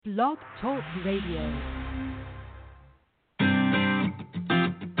Blog Talk Radio.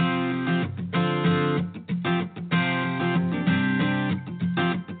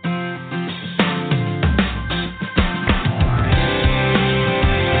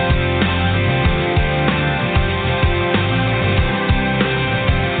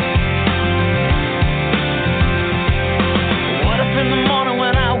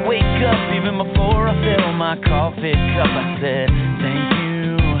 Coffee cup, I said,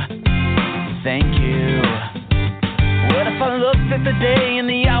 thank you. What if I looked at the day and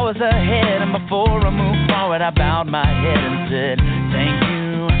the hours ahead, and before I moved forward, I bowed my head and said, thank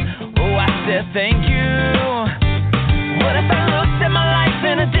you. Oh, I said, thank you. What if I looked at my life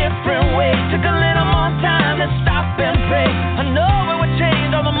in a different way, took a little more time to stop and pray? I know it would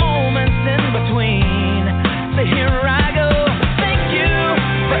change all the moments in between. So here I go. Thank you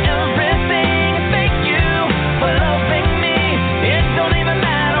for everything. For loving me, it don't even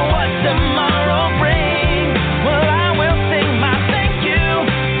matter what tomorrow brings. Well, I will sing my thank you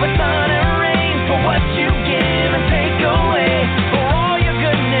for sun and rain, for what you give and take away, for all your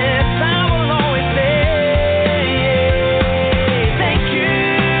goodness. I will always say thank you.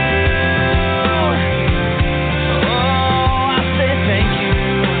 Oh, I say thank you.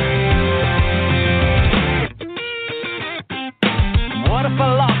 What if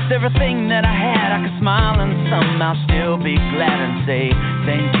I lost everything that I had? I could smile and somehow still be glad and say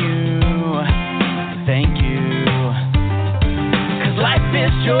thank you, thank you. 'Cause life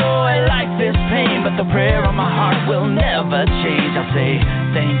is joy, life is pain, but the prayer on my heart will never change. I say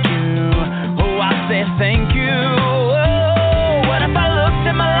thank you, oh, I say thank you. Oh, what if I looked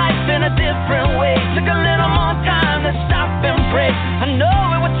at my life in a different way, took a little more time to stop and pray? I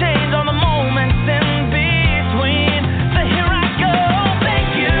know it would change all the moments in between. So here I go.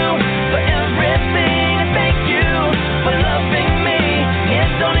 Thank you for everything. Thank you for loving me.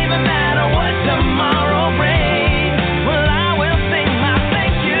 It don't even matter what tomorrow brings. Well, I will sing my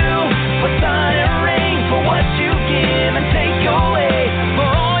thank you for sun and rain, for what you give and take away, for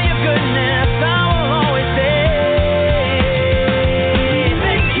all your goodness. I will always say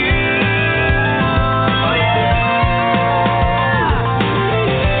thank you. Oh, yeah.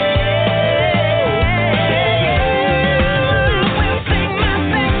 I will sing my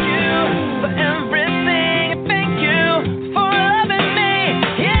thank you for everything. Thank you for loving me.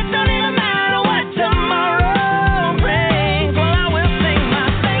 It don't even matter what tomorrow brings. Well, I will sing my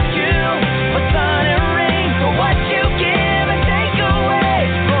thank you for sun and rain, for what you give and take away,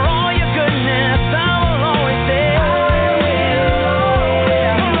 for all your goodness. I will always say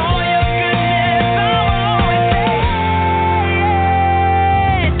for all your goodness. I will always say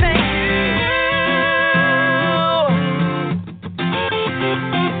thank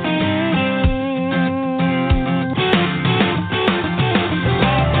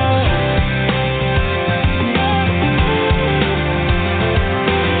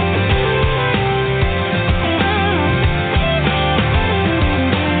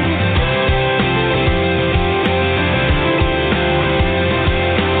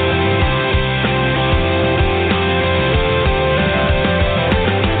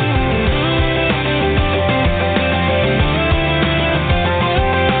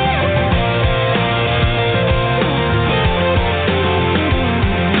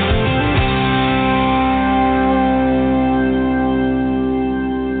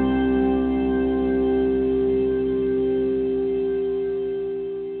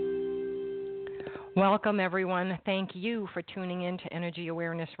Welcome, everyone. Thank you for tuning in to Energy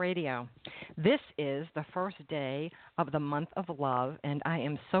Awareness Radio. This is the first day of the month of love, and I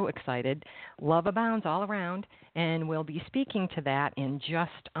am so excited. Love abounds all around, and we'll be speaking to that in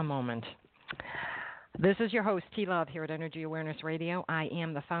just a moment. This is your host, T. Love, here at Energy Awareness Radio. I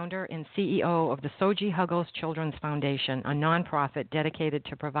am the founder and CEO of the Soji Huggles Children's Foundation, a nonprofit dedicated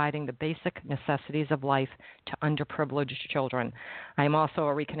to providing the basic necessities of life to underprivileged children. I am also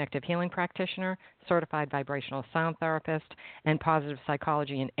a reconnective healing practitioner, certified vibrational sound therapist, and positive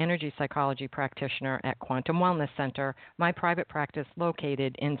psychology and energy psychology practitioner at Quantum Wellness Center, my private practice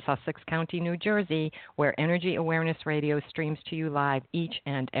located in Sussex County, New Jersey, where Energy Awareness Radio streams to you live each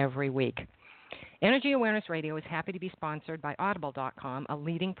and every week. Energy Awareness Radio is happy to be sponsored by Audible.com, a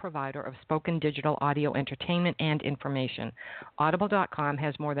leading provider of spoken digital audio entertainment and information. Audible.com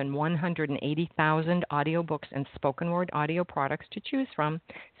has more than 180,000 audiobooks and spoken word audio products to choose from,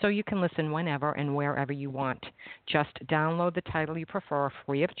 so you can listen whenever and wherever you want. Just download the title you prefer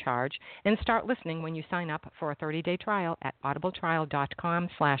free of charge and start listening when you sign up for a 30-day trial at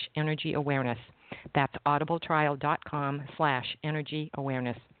audibletrial.com/energyawareness. That's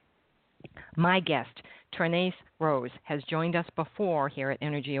audibletrial.com/energyawareness. My guest, Trenace Rose, has joined us before here at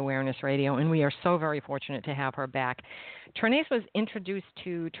Energy Awareness Radio, and we are so very fortunate to have her back. Trenace was introduced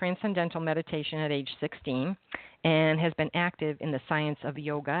to transcendental meditation at age 16 and has been active in the science of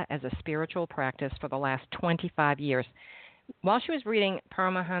yoga as a spiritual practice for the last 25 years. While she was reading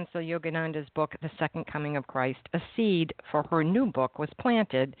Paramahansa Yogananda's book, The Second Coming of Christ, a seed for her new book was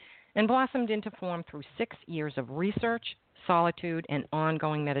planted and blossomed into form through 6 years of research, solitude, and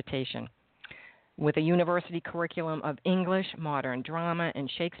ongoing meditation. With a university curriculum of English, modern drama, and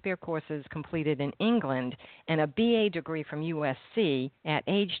Shakespeare courses completed in England and a BA degree from USC, at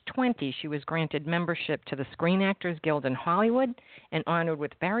age 20 she was granted membership to the Screen Actors Guild in Hollywood and honored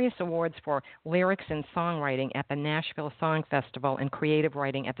with various awards for lyrics and songwriting at the Nashville Song Festival and creative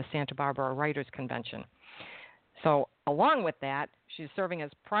writing at the Santa Barbara Writers Convention. So along with that, she's serving as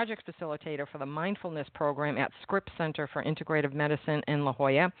project facilitator for the mindfulness program at Scripps Center for Integrative Medicine in La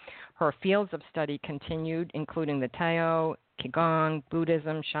Jolla. Her fields of study continued, including the Tao, Qigong,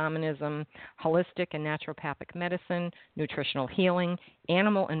 Buddhism, shamanism, holistic and naturopathic medicine, nutritional healing,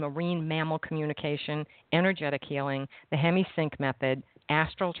 animal and marine mammal communication, energetic healing, the Hemi-Sync method,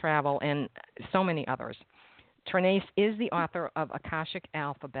 astral travel, and so many others. Trenace is the author of Akashic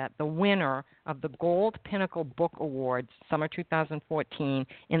Alphabet, the winner of the Gold Pinnacle Book Awards, Summer 2014,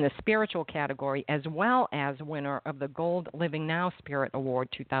 in the spiritual category, as well as winner of the Gold Living Now Spirit Award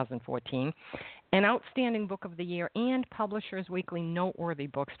 2014, an Outstanding Book of the Year, and Publishers Weekly Noteworthy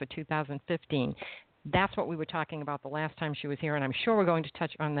Books for 2015. That's what we were talking about the last time she was here, and I'm sure we're going to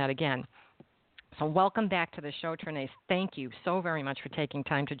touch on that again. So welcome back to the show, Trenace. Thank you so very much for taking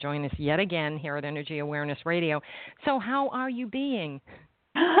time to join us yet again here at Energy Awareness Radio. So how are you being?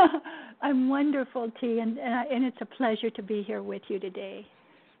 I'm wonderful, T, and it's a pleasure to be here with you today.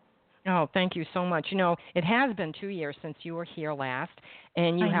 Oh, thank you so much. You know, it has been 2 years since you were here last,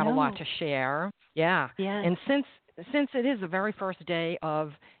 and you have a lot to share. Yeah. Yes. And since it is the very first day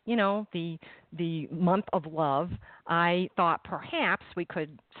of, you know, the month of love, I thought perhaps we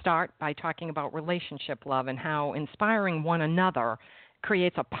could start by talking about relationship love and how inspiring one another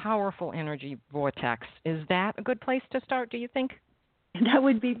creates a powerful energy vortex. Is that a good place to start, do you think? That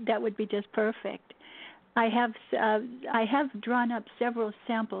would be just perfect. I have drawn up several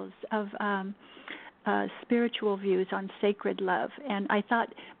samples of spiritual views on sacred love, and I thought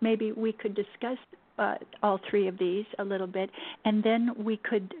maybe we could discuss all three of these a little bit, and then we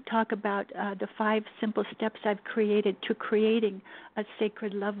could talk about the 5 simple steps I've created to creating a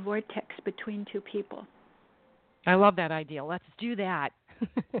sacred love vortex between two people. I love that idea. Let's do that.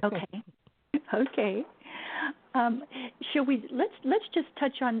 Okay. Shall we? Let's just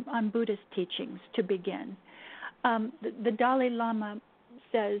touch on Buddhist teachings to begin. The Dalai Lama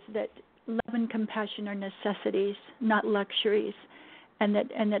says that love and compassion are necessities, not luxuries, and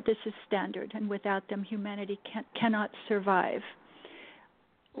that this is standard, and without them humanity cannot survive.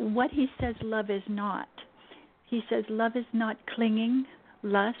 What he says love is not. He says love is not clinging,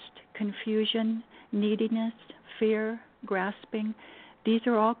 lust, confusion, neediness, fear, grasping. These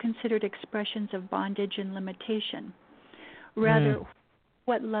are all considered expressions of bondage and limitation. Rather,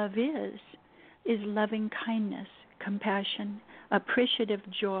 what love is loving kindness, compassion, appreciative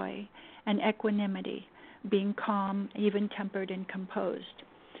joy, and equanimity, being calm, even-tempered, and composed.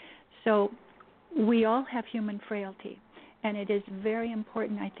 So we all have human frailty, and it is very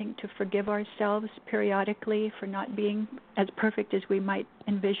important, I think, to forgive ourselves periodically for not being as perfect as we might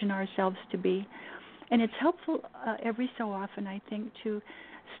envision ourselves to be. And it's helpful every so often, I think, to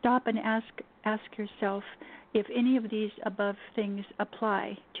stop and ask yourself if any of these above things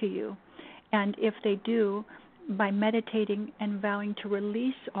apply to you. And if they do, by meditating and vowing to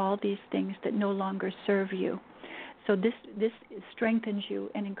release all these things that no longer serve you. So this strengthens you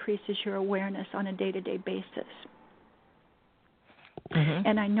and increases your awareness on a day-to-day basis. Mm-hmm.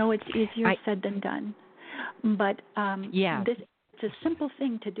 And I know it's easier said than done, but it's a simple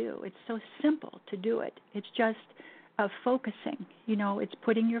thing to do. It's so simple to do it. It's just focusing. You know, it's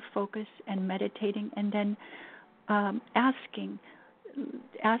putting your focus and meditating, and then asking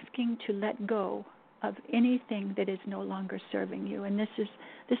to let go of anything that is no longer serving you. And this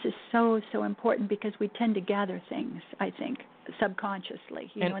is so important because we tend to gather things, I think,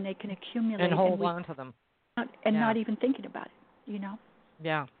 subconsciously, you know, and they can accumulate and hold on to them not even thinking about it, you know.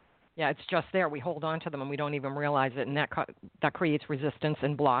 Yeah, it's just there. We hold on to them and we don't even realize it, and that creates resistance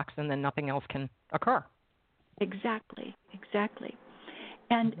and blocks, and then nothing else can occur. Exactly.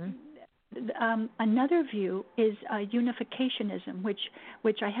 And another view is unificationism,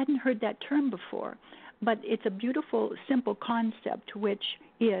 which I hadn't heard that term before, but it's a beautiful, simple concept, which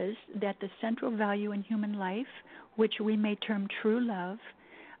is that the central value in human life, which we may term true love,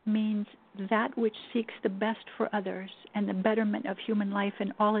 means that which seeks the best for others and the betterment of human life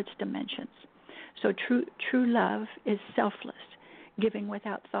in all its dimensions. So true love is selfless, giving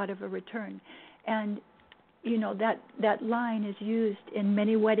without thought of a return. And that line is used in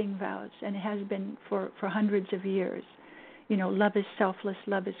many wedding vows, and it has been for hundreds of years. Love is selfless,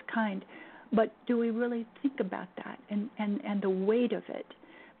 love is kind. But do we really think about that and the weight of it?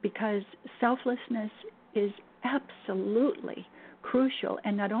 Because selflessness is absolutely crucial,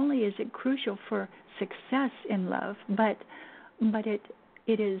 and not only is it crucial for success in love, but it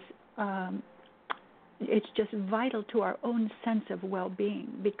is it's just vital to our own sense of well-being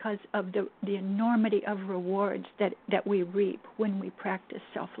because of the enormity of rewards that we reap when we practice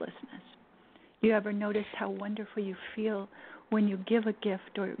selflessness. You ever notice how wonderful you feel when you give a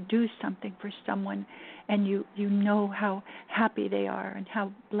gift or do something for someone, and you know how happy they are and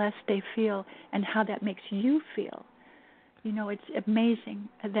how blessed they feel and how that makes you feel? It's amazing,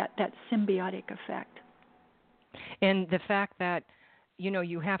 that symbiotic effect. And the fact that,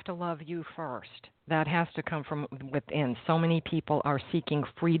 you have to love you first. That has to come from within. So many people are seeking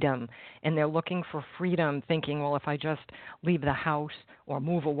freedom, and they're looking for freedom thinking, well, if I just leave the house or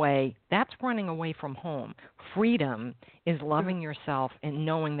move away, that's running away from home. Freedom is loving yourself and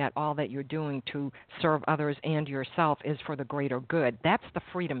knowing that all that you're doing to serve others and yourself is for the greater good. That's the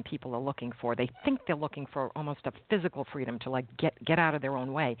freedom people are looking for. They think they're looking for almost a physical freedom to get out of their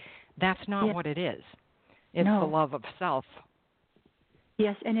own way. That's not what it is. It's the love of self.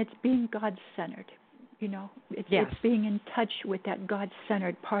 Yes, and it's being God-centered. It's being in touch with that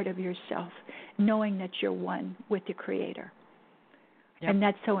God-centered part of yourself, knowing that you're one with the Creator. Yep. And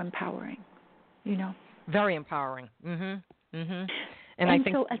that's so empowering, Very empowering. And I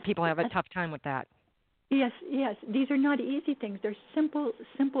think people have a tough time with that. Yes. These are not easy things. They're simple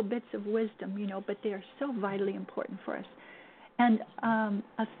bits of wisdom, but they are so vitally important for us. And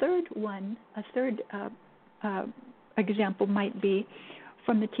a third example might be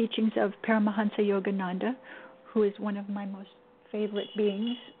from the teachings of Paramahansa Yogananda, who is one of my most favorite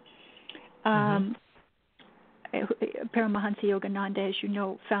beings. Paramahansa Yogananda, as you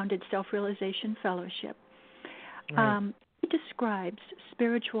know, founded Self-Realization Fellowship. Right. He describes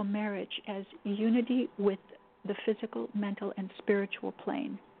spiritual marriage as unity with the physical, mental, and spiritual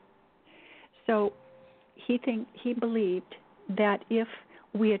plane. So he believed that if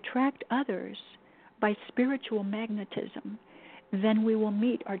we attract others by spiritual magnetism, then we will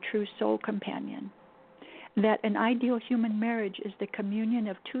meet our true soul companion. That an ideal human marriage is the communion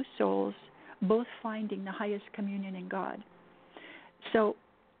of two souls, both finding the highest communion in God. So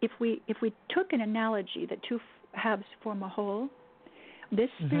if we took an analogy that two halves form a whole, this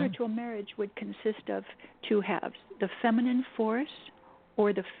spiritual marriage would consist of two halves, the feminine force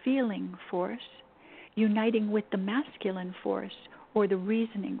or the feeling force, uniting with the masculine force or the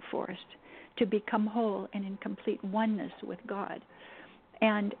reasoning force, to become whole and in complete oneness with God.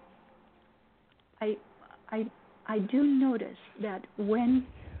 And I do notice that when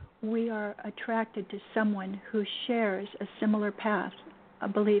we are attracted to someone who shares a similar path, a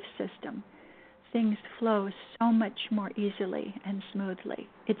belief system, things flow so much more easily and smoothly.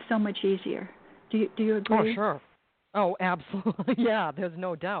 It's so much easier. Do you agree? Oh, sure. Oh, absolutely. Yeah, there's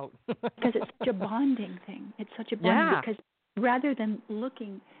no doubt. Because it's such a bonding thing. It's such a bonding because rather than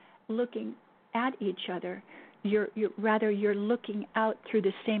looking at each other, you're looking out through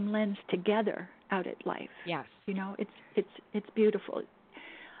the same lens together out at life. Yes. It's beautiful.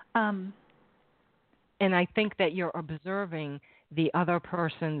 And I think that you're observing the other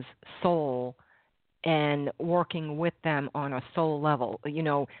person's soul and working with them on a soul level.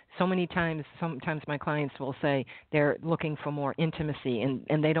 Sometimes my clients will say they're looking for more intimacy,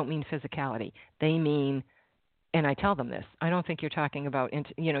 and they don't mean physicality. They mean, and I tell them this, I don't think you're talking about,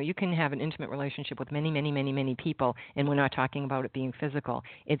 you can have an intimate relationship with many, many, many, many people, and we're not talking about it being physical.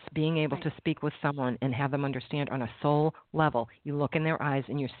 It's being able to speak with someone and have them understand on a soul level. You look in their eyes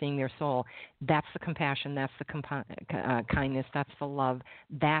and you're seeing their soul. That's the compassion, that's the kindness, that's the love,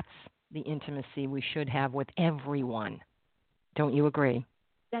 that's the intimacy we should have with everyone. Don't you agree?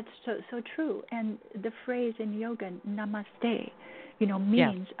 That's so true. And the phrase in yoga, namaste,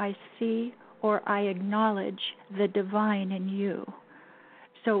 means I see or I acknowledge the divine in you.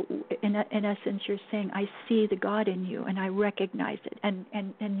 So in essence, you're saying I see the God in you and I recognize it,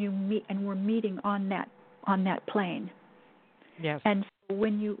 and you meet, and we're meeting on that plane. Yes. And so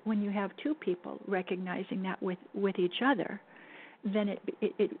when you have two people recognizing that with each other, then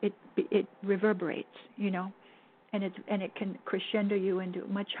it reverberates, and it can crescendo you into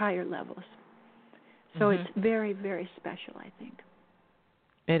much higher levels. So it's very, very special, I think.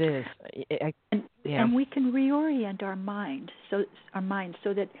 It is. And we can reorient our mind so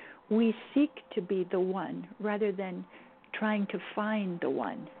that we seek to be the one rather than trying to find the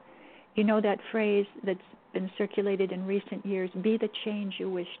one. You know that phrase that's been circulated in recent years, be the change you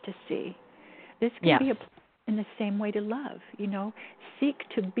wish to see. This can be applied in the same way to love, seek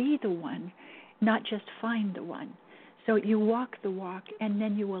to be the one, not just find the one. So you walk the walk, and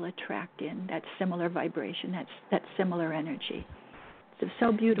then you will attract in that similar vibration, that similar energy. It's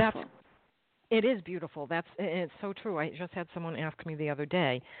so beautiful. It is beautiful. It's so true. I just had someone ask me the other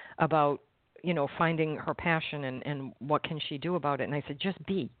day about, finding her passion and what can she do about it. And I said, just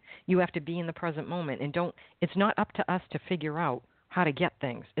be. You have to be in the present moment. And it's not up to us to figure out how to get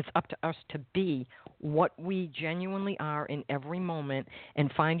things. It's up to us to be what we genuinely are in every moment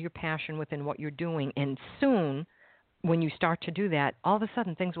and find your passion within what you're doing. And soon, when you start to do that, all of a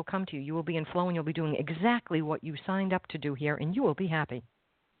sudden things will come to you. You will be in flow and you'll be doing exactly what you signed up to do here, and you will be happy.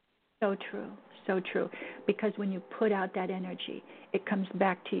 So true. So true. Because when you put out that energy, it comes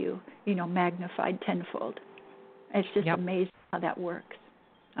back to you, magnified tenfold. It's just amazing how that works.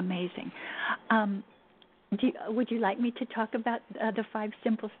 Amazing. Would you like me to talk about the 5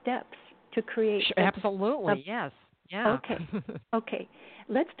 simple steps to create? Sure, absolutely, yes. Yeah. Okay.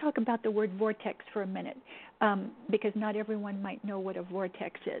 Let's talk about the word vortex for a minute, because not everyone might know what a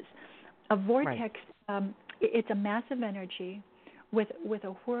vortex is. A vortex, it's a mass of energy with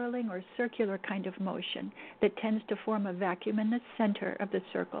a whirling or circular kind of motion that tends to form a vacuum in the center of the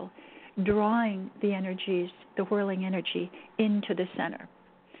circle, drawing the whirling energy into the center.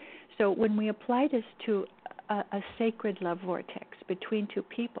 So when we apply this to a sacred love vortex between two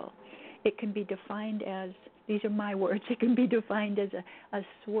people, it can be defined as, these are my words, it can be defined as a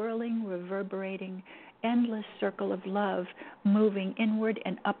swirling, reverberating, endless circle of love moving inward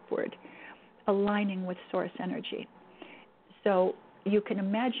and upward, aligning with source energy. So you can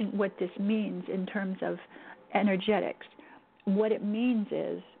imagine what this means in terms of energetics. What it means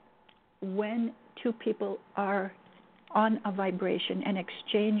is when two people are on a vibration and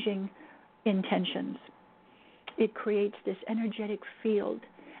exchanging intentions, it creates this energetic field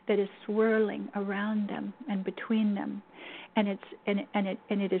that is swirling around them and between them, and it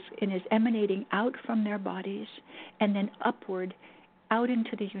is emanating out from their bodies and then upward out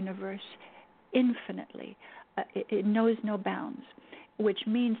into the universe infinitely. It knows no bounds, which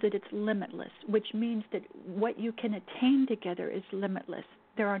means that it's limitless, which means that what you can attain together is limitless.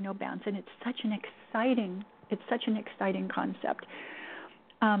 There are no bounds, and it's such an exciting concept.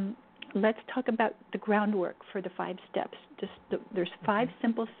 Let's talk about the groundwork for the 5 steps. There's 5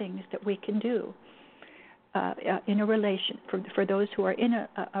 simple things that we can do in a relation for those who are in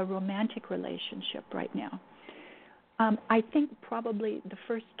a romantic relationship right now. I think probably the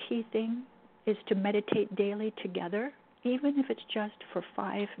first key thing is to meditate daily together, even if it's just for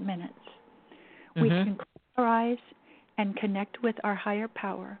 5 minutes. We can close our eyes and connect with our higher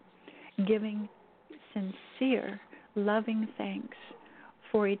power, giving sincere, loving thanks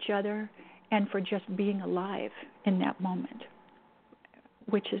for each other and for just being alive in that moment,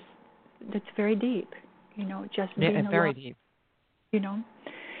 that's very deep, just being alive. Very deep.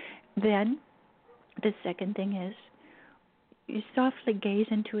 Then the second thing is you softly gaze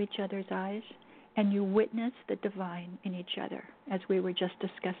into each other's eyes and you witness the divine in each other, as we were just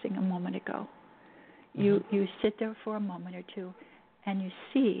discussing a moment ago. You sit there for a moment or two and you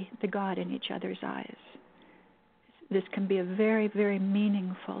see the God in each other's eyes. This can be a very, very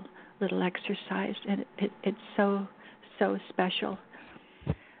meaningful little exercise, and it's so, so special.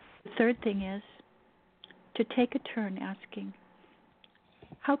 The third thing is to take a turn asking,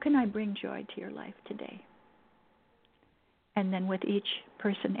 how can I bring joy to your life today? And then with each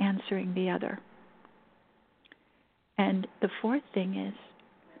person answering the other. And the fourth thing is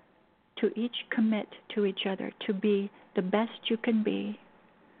to each commit to each other to be the best you can be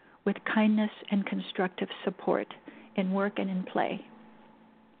with kindness and constructive support in work and in play.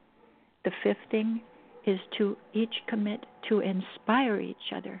 The fifth thing is to each commit to inspire each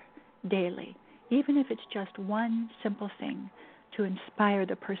other daily, even if it's just one simple thing to inspire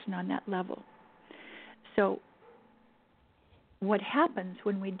the person on that level. So what happens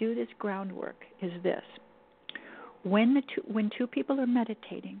when we do this groundwork is this. When two people are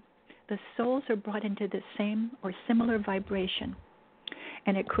meditating, the souls are brought into the same or similar vibration,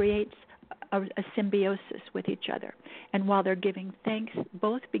 and it creates a symbiosis with each other. And while they're giving thanks,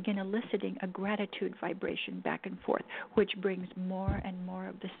 both begin eliciting a gratitude vibration back and forth, which brings more and more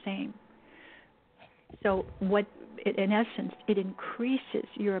of the same. So in essence, it increases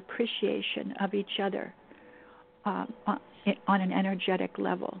your appreciation of each other on an energetic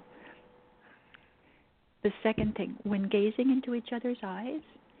level. The second thing, when gazing into each other's eyes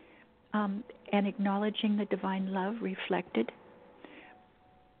and acknowledging the divine love reflected,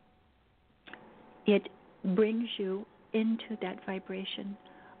 it brings you into that vibration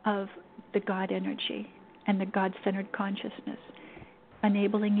of the God energy and the God-centered consciousness,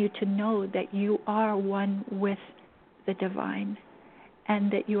 enabling you to know that you are one with the divine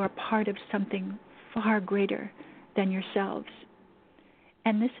and that you are part of something far greater than yourselves.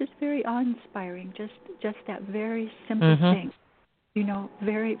 And this is very awe-inspiring, just that very simple thing,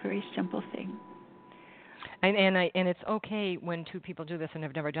 very, very simple thing. And it's okay when two people do this and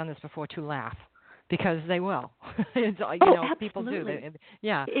have never done this before to laugh. Because they will. People do.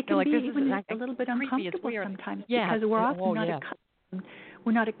 It can like, be this even is a little bit uncomfortable sometimes because we're often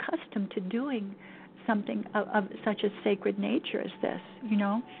not accustomed to doing something of such a sacred nature as this,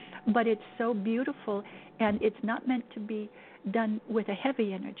 But it's so beautiful, and it's not meant to be done with a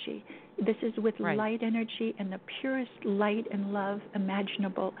heavy energy. This is with light energy and the purest light and love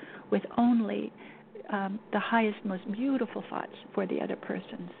imaginable, with only the highest, most beautiful thoughts for the other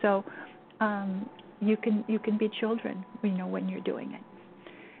person. So you can be children, when you're doing it.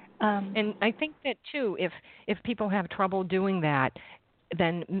 And I think that too, if people have trouble doing that,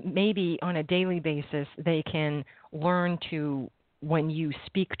 then maybe on a daily basis they can learn to, when you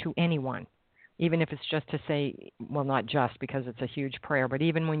speak to anyone, even if it's just to say, well, not just because it's a huge prayer, but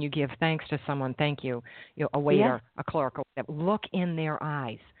even when you give thanks to someone, thank you, a waiter, a clerk, look in their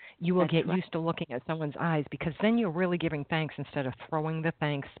eyes. You will get used to looking at someone's eyes, because then you're really giving thanks instead of throwing the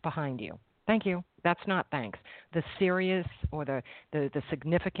thanks behind you. Thank you. That's not thanks. The serious or the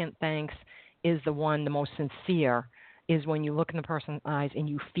significant thanks is the one, the most sincere, is when you look in the person's eyes and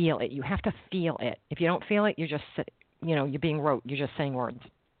you feel it. You have to feel it. If you don't feel it, you're just, you're being rote. You're just saying words.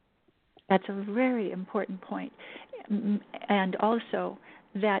 That's a very important point. And also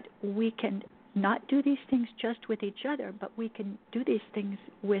that we can not do these things just with each other, but we can do these things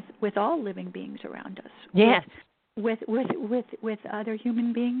with all living beings around us. Yes. With other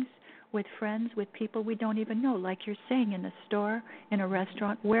human beings, with friends, with people we don't even know, like you're saying, in the store, in a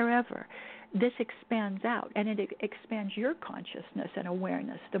restaurant, wherever. This expands out, and it expands your consciousness and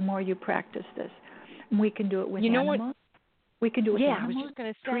awareness the more you practice this. We can do it with animals. We can do it with animals, I was just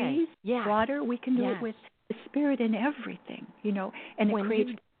going to say, trees, water. We can do it with the spirit in everything, and it creates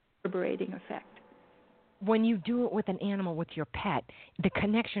a reverberating effect. When you do it with an animal, with your pet, the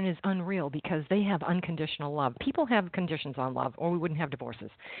connection is unreal because they have unconditional love. People have conditions on love, or we wouldn't have divorces.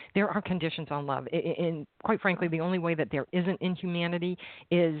 There are conditions on love. And quite frankly, the only way that there isn't in humanity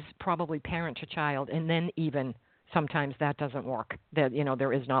is probably parent to child, and then even sometimes that doesn't work. That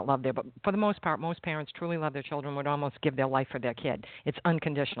there is not love there. But for the most part, most parents truly love their children, would almost give their life for their kid. It's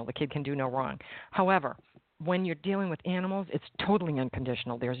unconditional. The kid can do no wrong. However, when you're dealing with animals, it's totally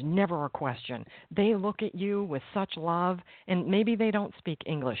unconditional. There's never a question. They look at you with such love, and maybe they don't speak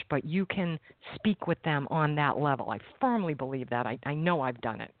English, but you can speak with them on that level. I firmly believe that. I know I've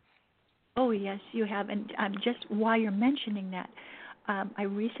done it. Oh, yes, you have. And just while you're mentioning that, I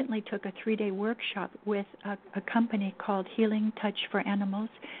recently took a 3-day workshop with a company called Healing Touch for Animals,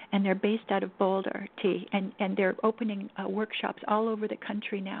 and they're based out of Boulder, and they're opening workshops all over the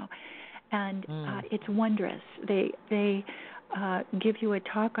country now. And it's wondrous. They give you a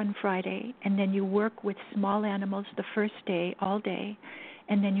talk on Friday, and then you work with small animals the first day, all day,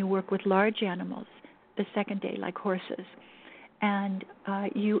 and then you work with large animals the second day, like horses. And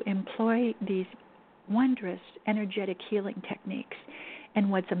you employ these wondrous energetic healing techniques. And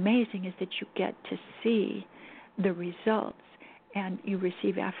what's amazing is that you get to see the results, and you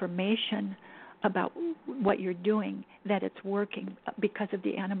receive affirmation about what you're doing, that it's working because of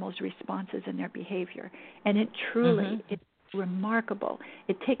the animals' responses and their behavior. And it truly, it's remarkable.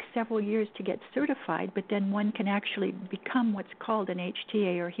 It takes several years to get certified, but then one can actually become what's called an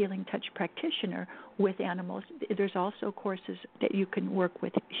HTA, or Healing Touch practitioner, with animals. There's also courses that you can work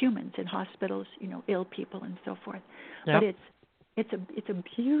with humans in hospitals, ill people and so forth. Yep. But it's a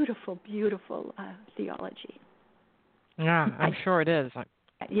beautiful, beautiful theology. Yeah, I'm sure it is.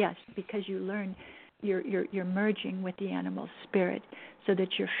 Yes, because you learn, you're merging with the animal's spirit, so that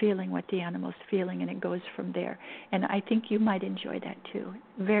you're feeling what the animal's feeling, and it goes from there. And I think you might enjoy that too.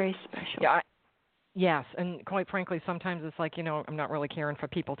 Very special. Yeah. Yes, and quite frankly, sometimes it's like, I'm not really caring for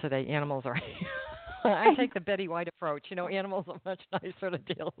people today. Animals are. I take the Betty White approach. Animals are much nicer to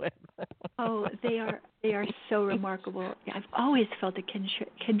deal with. Oh, they are so remarkable. I've always felt a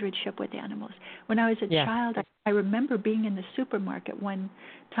kindredship with animals. When I was a child, I remember being in the supermarket one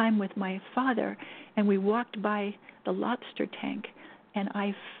time with my father, and we walked by the lobster tank, and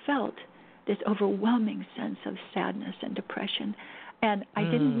I felt this overwhelming sense of sadness and depression. And I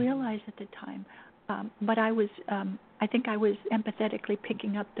didn't realize at the time but I think I was empathetically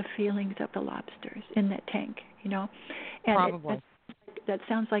picking up the feelings of the lobsters in that tank, And Probably. that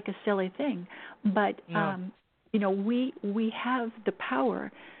sounds like a silly thing, but No. We have the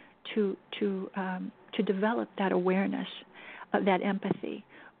power to develop that awareness, that empathy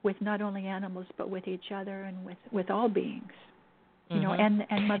with not only animals but with each other and with all beings,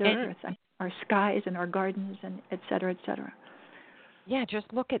 and Mother Earth, our skies and our gardens and et cetera, et cetera. Yeah,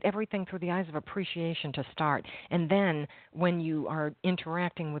 just look at everything through the eyes of appreciation to start. And then when you are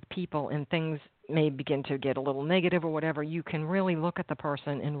interacting with people and things may begin to get a little negative or whatever, you can really look at the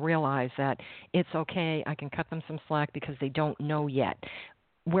person and realize that it's okay, I can cut them some slack because they don't know yet.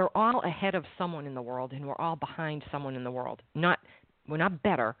 We're all ahead of someone in the world, and we're all behind someone in the world. We're not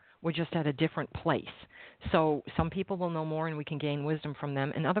better, we're just at a different place. So some people will know more and we can gain wisdom from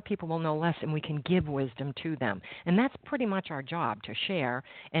them, and other people will know less and we can give wisdom to them. And that's pretty much our job, to share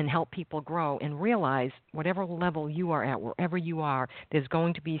and help people grow and realize whatever level you are at, wherever you are, there's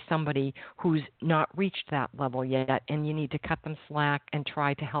going to be somebody who's not reached that level yet, and you need to cut them slack and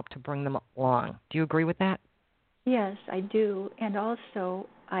try to help to bring them along. Do you agree with that? Yes, I do. And also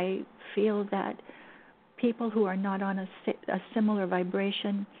I feel that people who are not on a similar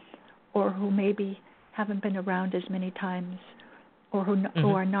vibration, or who maybe haven't been around as many times, or who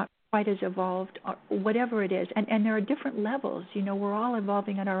are not quite as evolved, or whatever it is, and there are different levels. We're all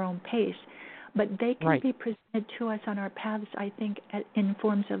evolving at our own pace, but they can be presented to us on our paths, I think, in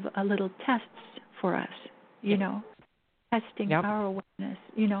forms of a little tests for us, testing our awareness,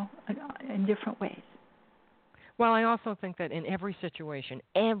 in different ways. Well, I also think that in every situation,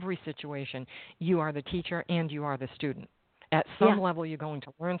 you are the teacher and you are the student. At some level, you're going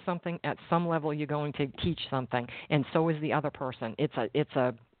to learn something. At some level, you're going to teach something, and so is the other person. It's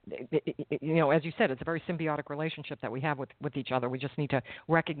a as you said, it's a very symbiotic relationship that we have with each other. We just need to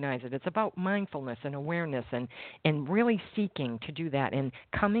recognize it. It's about mindfulness and awareness and really seeking to do that and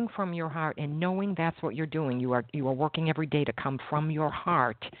coming from your heart and knowing that's what you're doing. You are working every day to come from your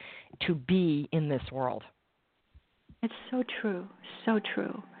heart to be in this world. It's so true, so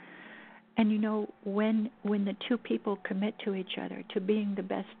true. And when the two people commit to each other, to being the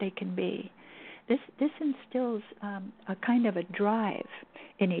best they can be, this instills a kind of a drive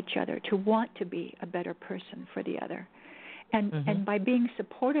in each other to want to be a better person for the other. And by being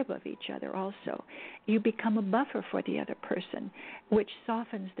supportive of each other also, you become a buffer for the other person, which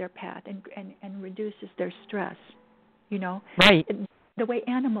softens their path and reduces their stress, Right. The way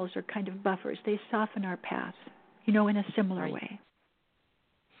animals are kind of buffers, they soften our path, in a similar way.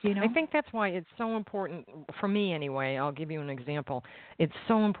 I think that's why it's so important, for me anyway, I'll give you an example. It's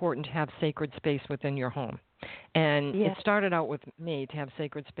so important to have sacred space within your home. And it started out with me to have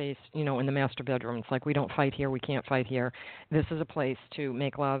sacred space, in the master bedroom. It's like, we don't fight here, we can't fight here. This is a place to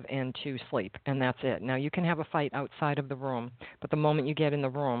make love and to sleep, and that's it. Now, you can have a fight outside of the room, but the moment you get in the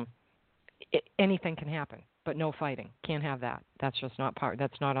room, anything can happen, but no fighting. Can't have that. That's just not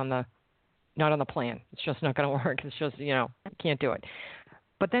that's not on the plan. It's just not going to work. It's just, can't do it.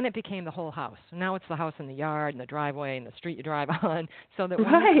 But then it became the whole house. Now it's the house and the yard and the driveway and the street you drive on. So that when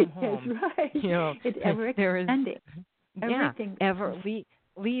you come home, it's ever extending.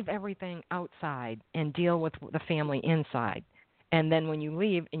 Leave everything outside and deal with the family inside. And then when you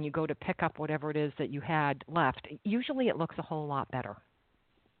leave and you go to pick up whatever it is that you had left, usually it looks a whole lot better.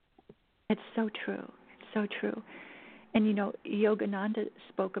 It's so true. It's so true. And, Yogananda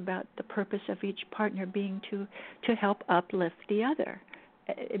spoke about the purpose of each partner being to help uplift the other.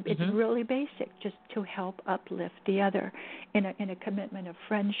 It's really basic, just to help uplift the other in a commitment of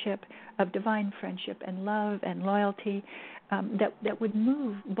friendship, of divine friendship and love and loyalty, that would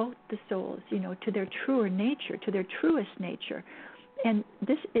move both the souls, to their truer nature, to their truest nature. And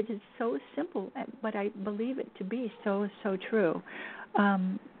it is so simple, but I believe it to be so, so true.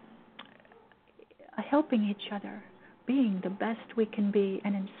 Helping each other, being the best we can be,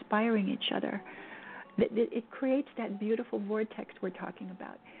 and inspiring each other. It creates that beautiful vortex we're talking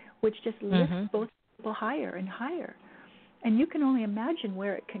about, which just lifts both people higher and higher. And you can only imagine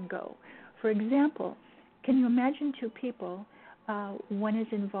where it can go. For example, can you imagine two people, one is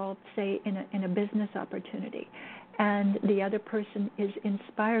involved, say, in a business opportunity, and the other person is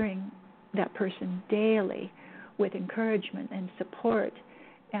inspiring that person daily with encouragement and support,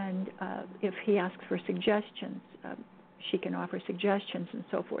 and if he asks for suggestions, she can offer suggestions and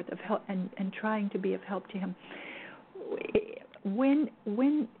so forth of help, and trying to be of help to him. When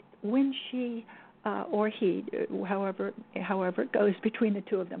she or he, however it goes between the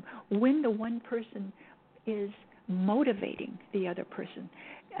two of them, when the one person is motivating the other person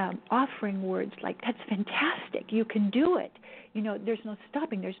offering words like, that's fantastic, you can do it. There's no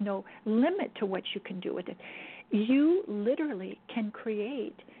stopping, there's no limit to what you can do with it. You literally can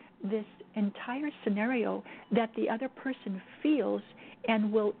create this entire scenario that the other person feels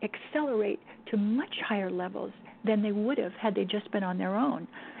and will accelerate to much higher levels than they would have had they just been on their own.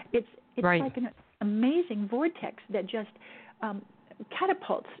 It's right. like an amazing vortex that just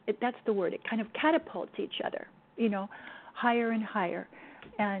catapults. That's the word. It kind of catapults each other, higher and higher,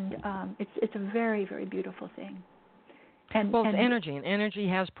 and it's a very, very beautiful thing. And it's energy, and energy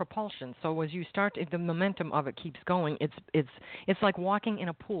has propulsion. So as you start, the momentum of it keeps going. It's like walking in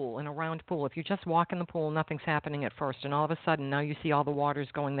a pool, in a round pool. If you just walk in the pool, nothing's happening at first, and all of a sudden now you see all the water's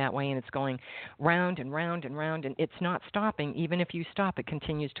going that way, and it's going round and round and round, and it's not stopping. Even if you stop, it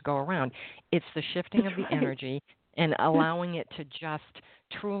continues to go around. It's the shifting of the energy and allowing it to just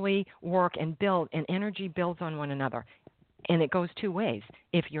truly work and build, and energy builds on one another. And it goes two ways.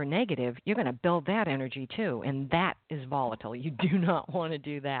 If you're negative, you're going to build that energy too, and that is volatile. You do not want to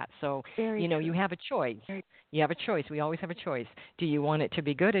do that. So, you have a choice. You have a choice. We always have a choice. Do you want it to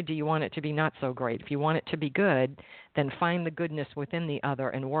be good, or do you want it to be not so great? If you want it to be good, then find the goodness within the other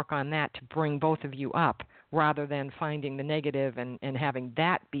and work on that to bring both of you up, rather than finding the negative and having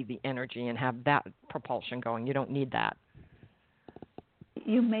that be the energy and have that propulsion going. You don't need that.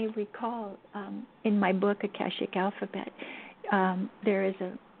 You may recall in my book, Akashic Alphabet, there is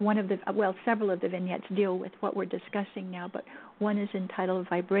several of the vignettes deal with what we're discussing now, but one is entitled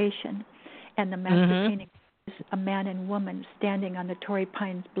Vibration, and the master painting is a man and woman standing on the Torrey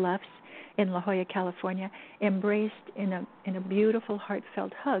Pines Bluffs in La Jolla, California, embraced in a beautiful,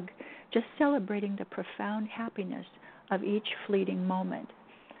 heartfelt hug, just celebrating the profound happiness of each fleeting moment.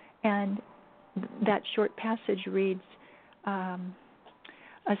 And that short passage reads,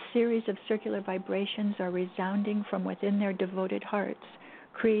 a series of circular vibrations are resounding from within their devoted hearts,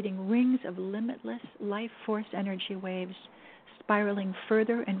 creating rings of limitless life force energy waves, spiraling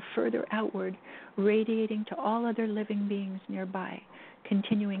further and further outward, radiating to all other living beings nearby,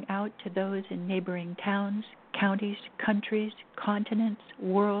 continuing out to those in neighboring towns, counties, countries, continents,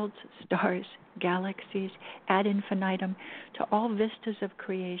 worlds, stars, galaxies, ad infinitum, to all vistas of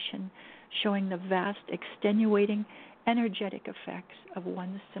creation, showing the vast, extenuating, energetic effects of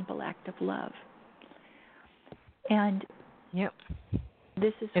one simple act of love. And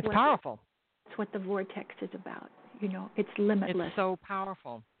this is powerful. It's what the vortex is about. It's limitless. It's so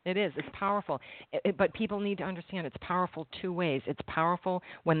powerful. It is. It's powerful. But people need to understand it's powerful two ways. It's powerful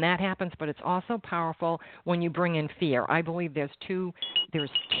when that happens, but it's also powerful when you bring in fear. I believe there's two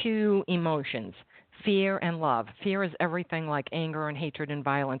emotions. Fear and love. Fear is everything like anger and hatred and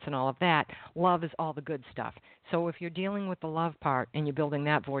violence and all of that. Love is all the good stuff. So if you're dealing with the love part and you're building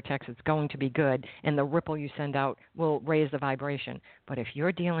that vortex, it's going to be good, and the ripple you send out will raise the vibration. But if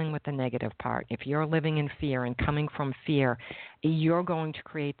you're dealing with the negative part, if you're living in fear and coming from fear, you're going to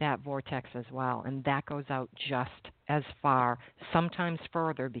create that vortex as well, and that goes out just as far, sometimes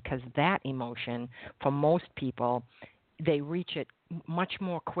further, because that emotion, for most people, they reach it much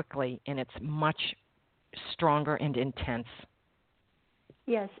more quickly, and it's much stronger and intense.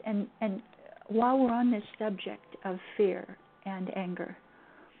 Yes, and while we're on this subject of fear and anger,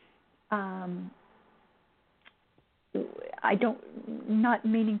 not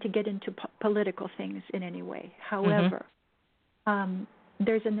meaning to get into political things in any way. However,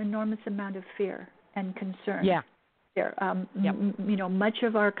 there's an enormous amount of fear and concern. Yeah. There, much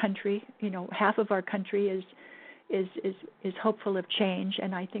of our country, half of our country is hopeful of change,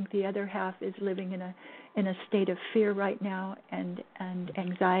 and I think the other half is living in a state of fear right now and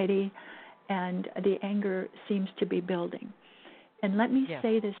anxiety, and the anger seems to be building. And let me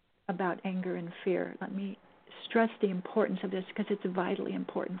say this about anger and fear. Let me stress the importance of this, because it's vitally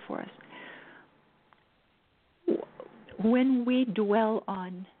important for us. When we dwell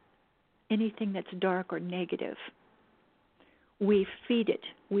on anything that's dark or negative, we feed it,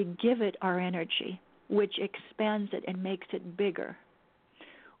 we give it our energy, which expands it and makes it bigger.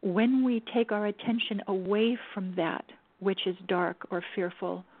 When we take our attention away from that which is dark or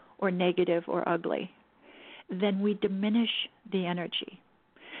fearful or negative or ugly, then we diminish the energy.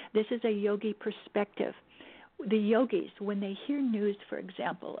 This is a yogi perspective. The yogis, when they hear news, for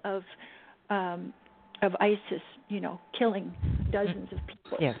example, of ISIS, killing dozens of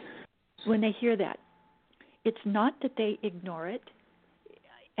people, when they hear that, it's not that they ignore it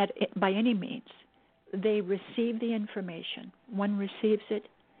by any means. They receive the information. One receives it,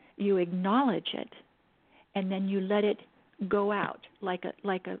 you acknowledge it, and then you let it go out like a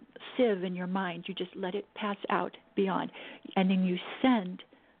sieve in your mind. You just let it pass out beyond, and then you send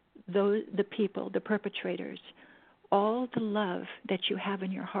the people, the perpetrators, all the love that you have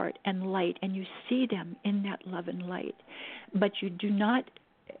in your heart and light, and you see them in that love and light, but you do not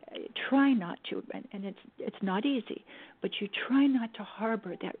try not to, and it's not easy, but you try not to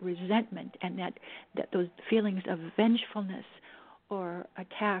harbor that resentment and that those feelings of vengefulness or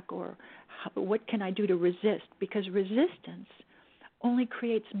attack or what can I do to resist, because resistance only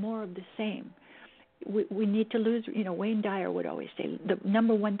creates more of the same. We need to lose, Wayne Dyer would always say, the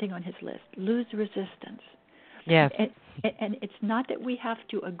number one thing on his list, lose resistance. Yes. And it's not that we have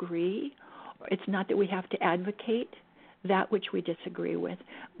to agree, or it's not that we have to advocate that which we disagree with,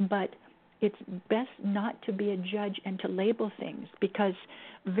 but it's best not to be a judge and to label things, because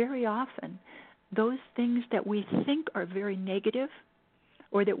very often those things that we think are very negative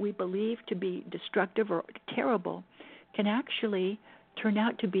or that we believe to be destructive or terrible can actually turn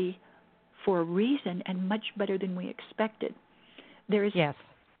out to be for a reason and much better than we expected. There's this.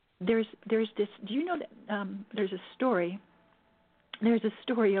 Do you know that there's a story? There's a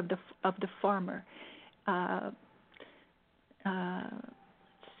story of the farmer. Let's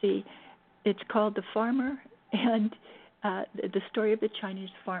see, it's called The Farmer and the story of the Chinese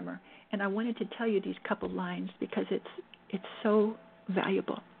farmer. And I wanted to tell you these couple lines because it's so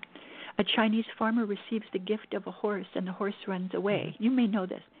valuable. A Chinese farmer receives the gift of a horse, and the horse runs away. You may know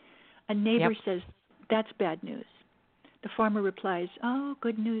this. A neighbor says, "That's bad news." The farmer replies, "Oh,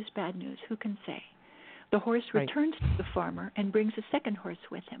 good news, bad news, who can say?" The horse returns to the farmer and brings a second horse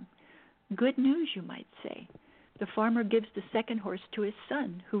with him. Good news, you might say. The farmer gives the second horse to his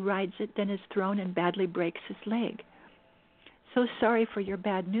son, who rides it, then is thrown and badly breaks his leg. "So sorry for your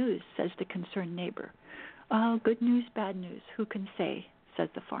bad news," says the concerned neighbor. "Oh, good news, bad news, who can say?" says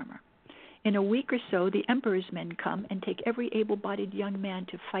the farmer. In a week or so, the emperor's men come and take every able-bodied young man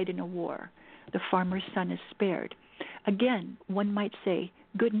to fight in a war. The farmer's son is spared. Again, one might say,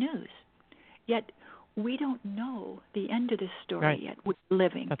 good news. Yet, we don't know the end of this story yet. We're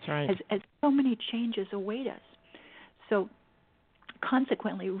living. That's right. As so many changes await us. So,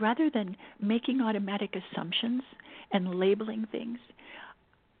 consequently, rather than making automatic assumptions and labeling things,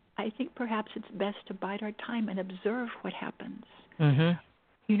 I think perhaps it's best to bide our time and observe what happens. Mm-hmm.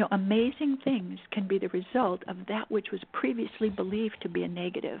 Amazing things can be the result of that which was previously believed to be a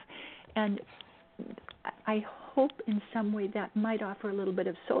negative. And I hope in some way that might offer a little bit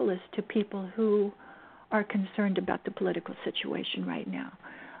of solace to people who are concerned about the political situation right now.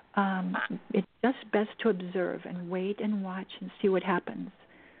 It's just best to observe and wait and watch and see what happens.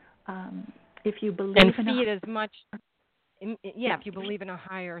 If you believe and in feed as much. If you believe in a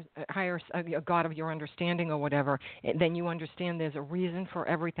higher a God of your understanding or whatever, then you understand there's a reason for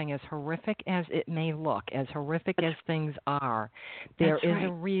everything. As horrific as it may look, as horrific as things are, there is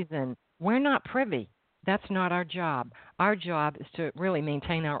a reason. We're not privy. That's not our job. Our job is to really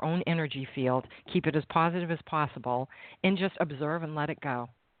maintain our own energy field, keep it as positive as possible, and just observe and let it go.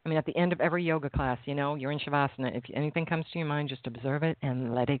 I mean, at the end of every yoga class, you're in Shavasana. If anything comes to your mind, just observe it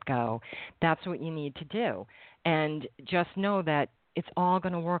and let it go. That's what you need to do. And just know that it's all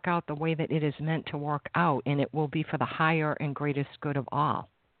going to work out the way that it is meant to work out, and it will be for the higher and greatest good of all.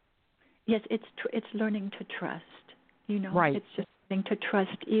 Yes, it's learning to trust. Right. It's just learning to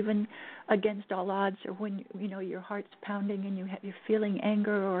trust even against all odds, or when your heart's pounding and you're feeling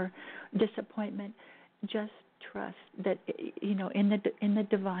anger or disappointment. Just trust that in the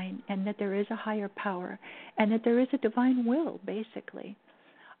divine, and that there is a higher power, and that there is a divine will. Basically,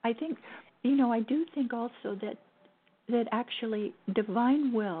 I think. I do think also that actually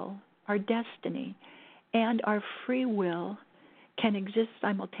divine will, our destiny, and our free will can exist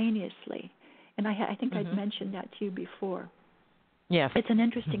simultaneously. And I think I'd mentioned that to you before. Yes. It's an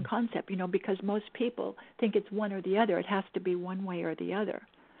interesting concept, because most people think it's one or the other. It has to be one way or the other.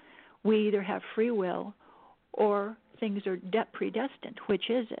 We either have free will or things are predestined. Which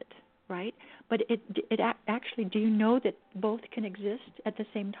is it, right? But it actually, do you know that both can exist at the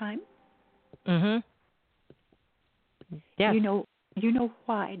same time? Mm-hmm. Yes. You know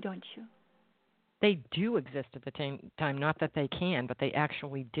why, don't you? They do exist at the same time. Not that they can, but they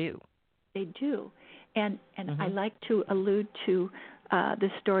actually do. They do. And I like to allude to the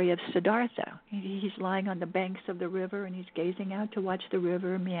story of Siddhartha. He's lying on the banks of the river, and he's gazing out to watch the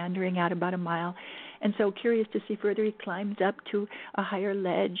river meandering out about a mile. And so curious to see further, he climbs up to a higher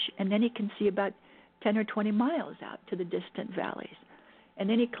ledge, and then he can see about 10 or 20 miles out to the distant valleys. And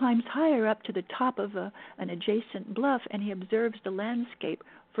then he climbs higher up to the top of an adjacent bluff, and he observes the landscape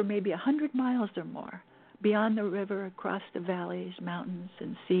for maybe 100 miles or more, beyond the river, across the valleys, mountains,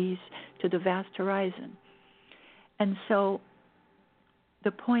 and seas, to the vast horizon. And so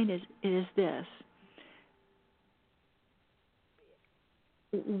the point is this.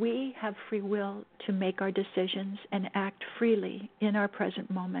 we have free will to make our decisions and act freely in our present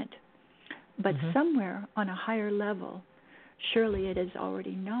moment. But somewhere on a higher level, surely it is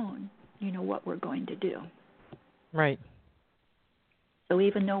already known, what we're going to do. Right. So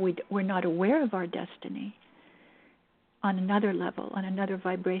even though we're not aware of our destiny, on another level, on another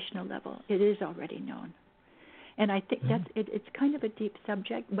vibrational level, it is already known. And I think it's kind of a deep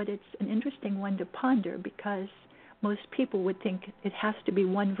subject, but it's an interesting one to ponder, because most people would think it has to be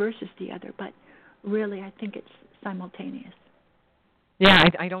one versus the other, but really I think it's simultaneous. Yeah,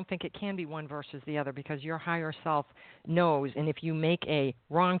 I don't think it can be one versus the other, because your higher self knows, and if you make a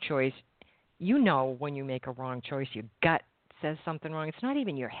wrong choice, you know when you make a wrong choice, your gut says something wrong. It's not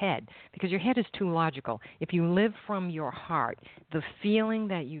even your head, because your head is too logical. If you live from your heart, the feeling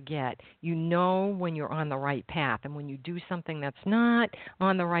that you get, you know when you're on the right path. And when you do something that's not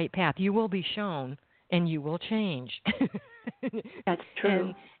on the right path, you will be shown and you will change. That's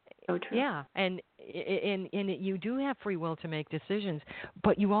true. So true. Yeah, and you do have free will to make decisions,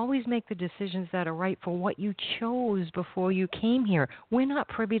 but you always make the decisions that are right for what you chose before you came here. We're not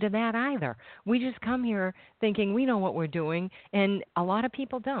privy to that either. We just come here thinking we know what we're doing, and a lot of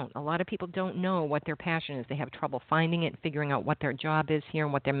people don't. A lot of people don't know what their passion is. They have trouble finding it, figuring out what their job is here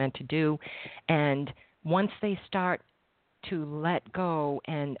and what they're meant to do. And once they start to let go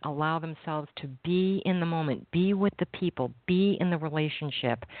and allow themselves to be in the moment, be with the people, be in the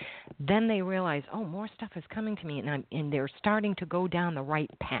relationship, then they realize, oh, more stuff is coming to me, and they're starting to go down the right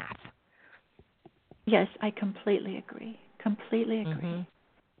path. Yes, I completely agree. Completely agree.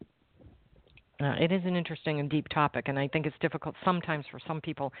 It is an interesting and deep topic, and I think it's difficult sometimes for some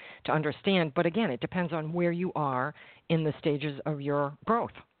people to understand. But again, it depends on where you are in the stages of your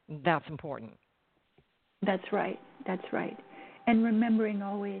growth. That's important. That's right. That's right. And remembering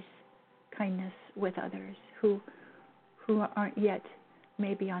always kindness with others who aren't yet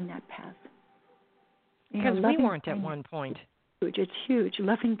maybe on that path. Because we weren't at one point. It's huge.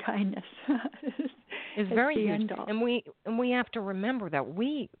 Loving kindness is very huge. And we have to remember that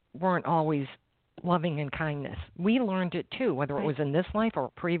we weren't always loving and kindness. We learned it too, whether it was in this life or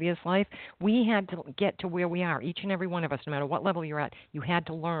a previous life. We had to get to where we are, each and every one of us, no matter what level you're at. You had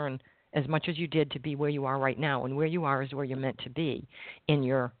to learn as much as you did to be where you are right now, and where you are is where you're meant to be in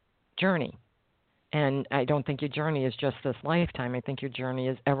your journey. And I don't think your journey is just this lifetime. I think your journey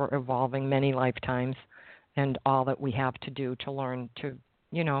is ever evolving, many lifetimes, and all that we have to do to learn to,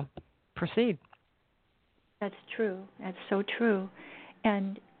 proceed. That's true. That's so true.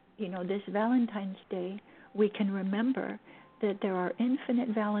 And, this Valentine's Day, we can remember that there are infinite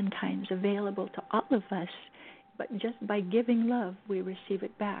Valentines available to all of us, but just by giving love, we receive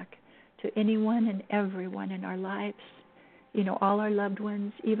it back to anyone and everyone in our lives, all our loved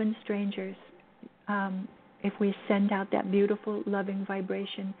ones, even strangers. If we send out that beautiful, loving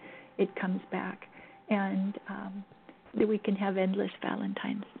vibration, it comes back. And we can have endless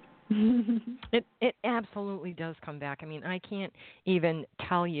Valentines. It absolutely does come back. I mean, I can't even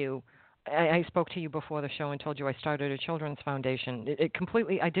tell you. I spoke to you before the show and told you I started a children's foundation. It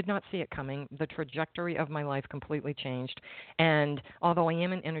completely, I did not see it coming. The trajectory of my life completely changed. And although I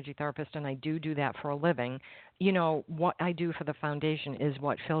am an energy therapist and I do that for a living, what I do for the foundation is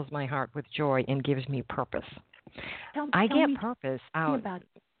what fills my heart with joy and gives me purpose. I get purpose out.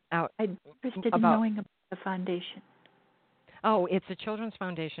 I'm interested in knowing about the foundation. Oh, it's a children's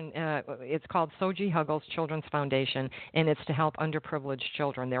foundation. It's called Soji Huggles Children's Foundation, and it's to help underprivileged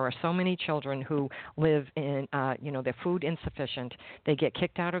children. There are so many children who live in, they're food insufficient. They get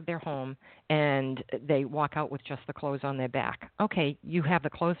kicked out of their home, and they walk out with just the clothes on their back. Okay, you have the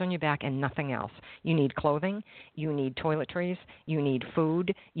clothes on your back and nothing else. You need clothing. You need toiletries. You need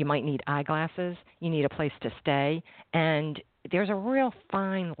food. You might need eyeglasses. You need a place to stay. And there's a real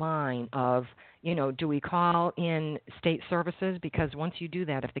fine line of, do we call in state services? Because once you do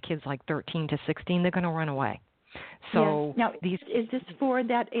that, if the kid's like 13 to 16, they're going to run away. So yes. Now, is this for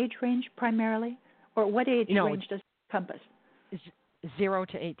that age range primarily? Or what age range does it encompass? 0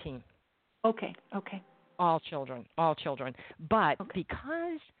 to 18. Okay. All children. But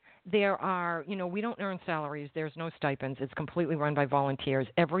because there are, we don't earn salaries. There's no stipends. It's completely run by volunteers.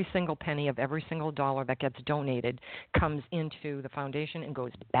 Every single penny of every single dollar that gets donated comes into the foundation and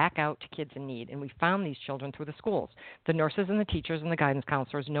goes back out to kids in need. And we found these children through the schools. The nurses and the teachers and the guidance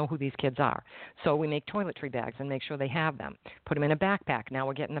counselors know who these kids are. So we make toiletry bags and make sure they have them. Put them in a backpack. Now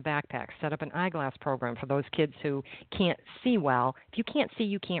we're getting the backpack. Set up an eyeglass program for those kids who can't see well. If you can't see,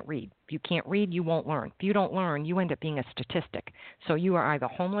 you can't read. If you can't read, you won't learn. If you don't learn, you end up being a statistic. So you are either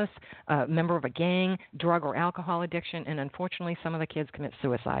homeless, a member of a gang, drug or alcohol addiction, and unfortunately some of the kids commit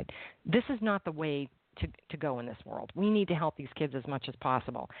suicide. This is not the way to go in this world. We need to help these kids as much as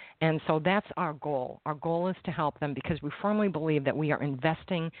possible. And so that's our goal. Our goal is to help them because we firmly believe that we are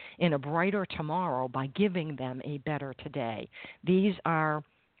investing in a brighter tomorrow by giving them a better today. These are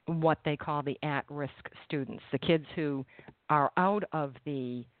what they call the at-risk students, the kids who are out of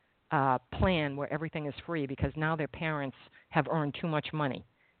the plan where everything is free because now their parents have earned too much money.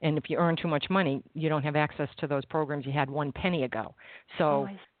 And if you earn too much money, you don't have access to those programs you had 1 penny ago. So,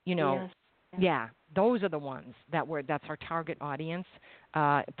 yeah, those are the ones that's our target audience.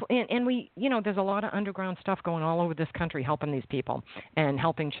 And we, there's a lot of underground stuff going all over this country helping these people and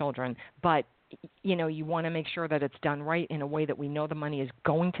helping children. But, you want to make sure that it's done right in a way that we know the money is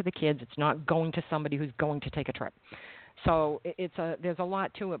going to the kids. It's not going to somebody who's going to take a trip. So there's a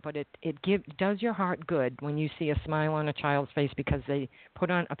lot to it, but it does your heart good when you see a smile on a child's face because they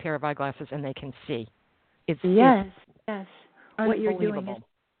put on a pair of eyeglasses and they can see. It's what you're doing is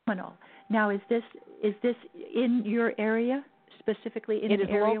phenomenal. Now, is this in your area, specifically in the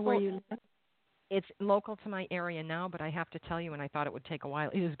area where you live? It's local to my area now, but I have to tell you, and I thought it would take a while,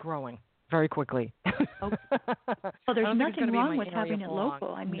 it is growing very quickly. Well, there's nothing wrong with having it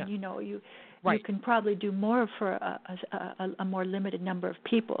local. I mean, you can probably do more for a more limited number of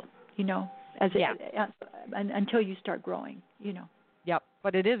people, until you start growing, Yep,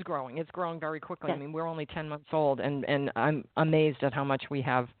 but it is growing. It's growing very quickly. Yes. I mean, we're only 10 months old, and I'm amazed at how much we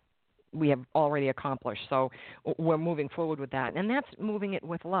have already accomplished. So we're moving forward with that. And that's moving it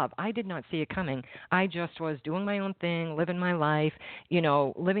with love. I did not see it coming. I just was doing my own thing, living my life,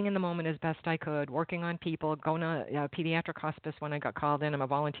 living in the moment as best I could, working on people, going to pediatric hospice when I got called in. I'm a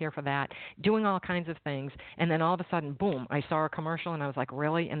volunteer for that, doing all kinds of things. And then all of a sudden, boom, I saw a commercial and I was like,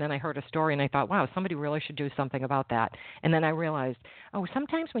 really? And then I heard a story and I thought, wow, somebody really should do something about that. And then I realized,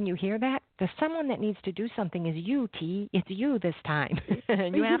 sometimes when you hear that, the someone that needs to do something is you, T. It's you this time.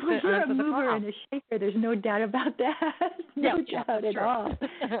 And you have to a mover and a shaker. There's no doubt about that. No doubt at all.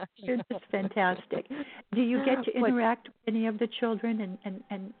 You're just fantastic. Do you get to interact with any of the children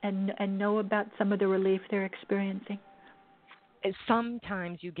and know about some of the relief they're experiencing?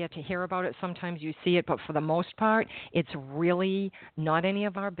 Sometimes you get to hear about it. Sometimes you see it. But for the most part, it's really not any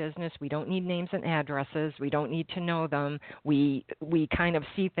of our business. We don't need names and addresses. We don't need to know them. We kind of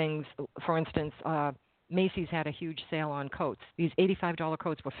see things. For instance, Macy's had a huge sale on coats. These $85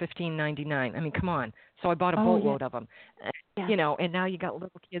 coats were $15.99. I mean, come on. So I bought a boatload of them. And now you got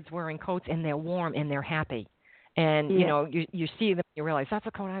little kids wearing coats, and they're warm, and they're happy. And, you see them, you realize, that's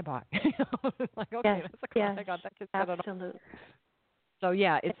a coat I bought. Like, okay, that's a coat I got. That kid's got it on. Absolutely.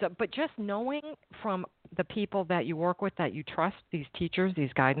 So, but just knowing from the people that you work with that you trust, these teachers,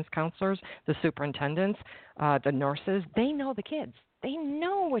 these guidance counselors, the superintendents, the nurses, they know the kids. They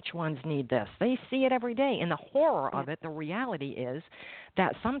know which ones need this. They see it every day. And the horror of it, the reality is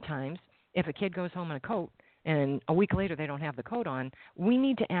that sometimes if a kid goes home in a coat and a week later they don't have the coat on, we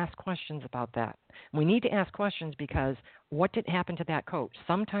need to ask questions about that. We need to ask questions because what did happen to that coat?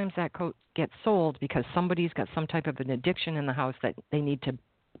 Sometimes that coat gets sold because somebody's got some type of an addiction in the house that they need to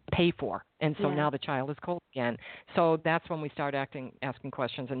pay for. And so now the child is cold again. So that's when we start asking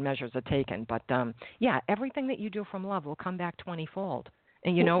questions and measures are taken. But, everything that you do from love will come back 20-fold.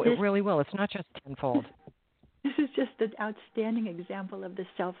 And, it really will. It's not just 10-fold. This is just an outstanding example of the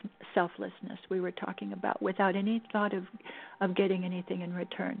selflessness we were talking about, without any thought of getting anything in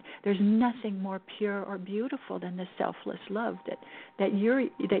return. There's nothing more pure or beautiful than the selfless love that you're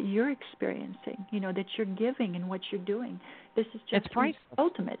experiencing. That you're giving and what you're doing. This is just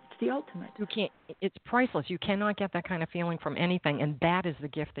ultimate. It's the ultimate. It's priceless. You cannot get that kind of feeling from anything, and that is the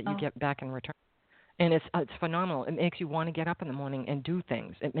gift that you get back in return. And it's phenomenal. It makes you want to get up in the morning and do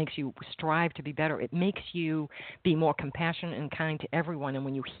things. It makes you strive to be better. It makes you be more compassionate and kind to everyone. And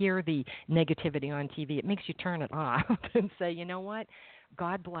when you hear the negativity on TV, it makes you turn it off and say, you know what?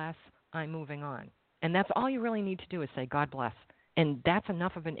 God bless. I'm moving on. And that's all you really need to do is say, God bless. And that's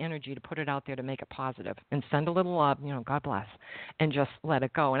enough of an energy to put it out there to make it positive and send a little love, God bless, and just let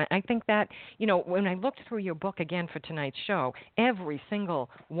it go. And I think that, when I looked through your book again for tonight's show, every single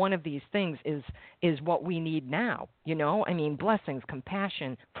one of these things is what we need now, I mean, blessings,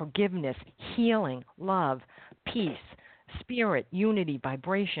 compassion, forgiveness, healing, love, peace, spirit, unity,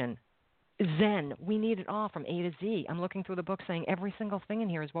 vibration, Zen. We need it all from A to Z. I'm looking through the book saying every single thing in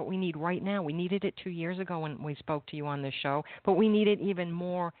here is what we need right now. We needed it 2 years ago when we spoke to you on this show, but we need it even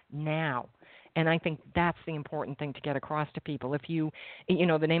more now. And I think that's the important thing to get across to people. If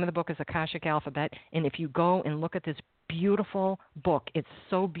the name of the book is Akashic Alphabet, and if you go and look at this beautiful book, it's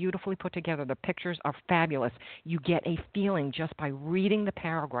so beautifully put together. The pictures are fabulous. You get a feeling just by reading the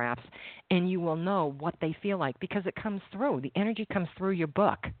paragraphs, and you will know what they feel like because it comes through. The energy comes through your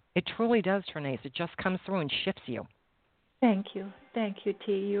book. It truly does, Trenace. It just comes through and shifts you. Thank you,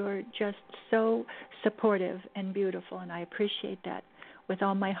 T. You are just so supportive and beautiful, and I appreciate that with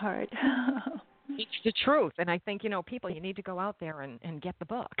all my heart. It's the truth, and I think people, you need to go out there and get the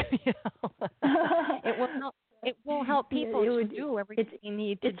book. It will help. It will help people to do everything they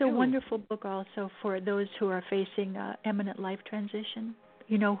need to do. It's a wonderful book also for those who are facing imminent life transition.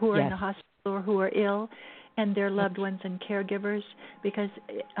 Who are in the hospital or who are ill, and their loved ones and caregivers, because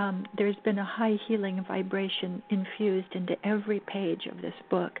there's been a high healing vibration infused into every page of this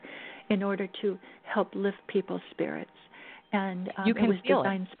book in order to help lift people's spirits. And you can it was feel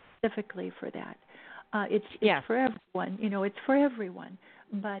designed specifically for that. It's for everyone, it's for everyone.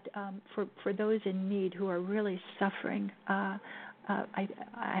 But for those in need who are really suffering, I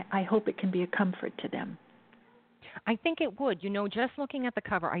hope it can be a comfort to them. I think it would. Just looking at the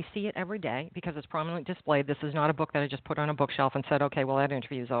cover, I see it every day because it's prominently displayed. This is not a book that I just put on a bookshelf and said, okay, well, that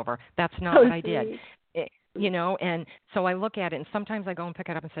interview's over. That's not what I did. And so I look at it, and sometimes I go and pick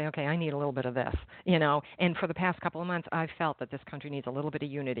it up and say, okay, I need a little bit of this, and for the past couple of months, I've felt that this country needs a little bit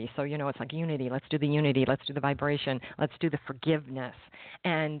of unity. So, it's like unity. Let's do the unity. Let's do the vibration. Let's do the forgiveness.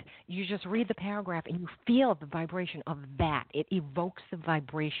 And you just read the paragraph, and you feel the vibration of that. It evokes the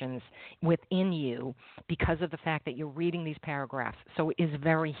vibrations within you because of the fact that you're reading these paragraphs. So it is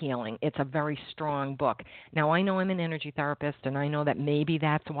very healing. It's a very strong book. Now, I know I'm an energy therapist, and I know that maybe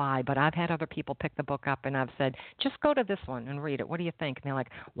that's why, but I've had other people pick the book up, and I've said, just go to this one and read it. What do you think? And they're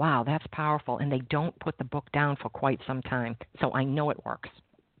like, wow, that's powerful. And they don't put the book down for quite some time. So I know it works.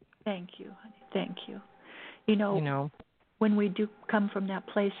 Thank you, honey. Thank you. When we do come from that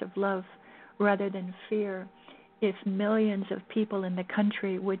place of love rather than fear, if millions of people in the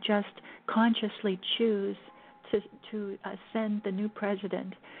country would just consciously choose to send the new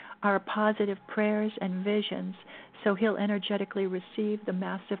president our positive prayers and visions, so he'll energetically receive the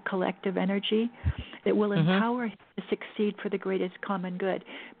massive collective energy that will empower him to succeed for the greatest common good,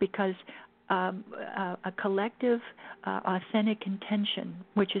 because a collective, authentic intention,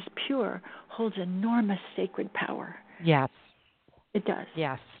 which is pure, holds enormous sacred power. Yes. It does.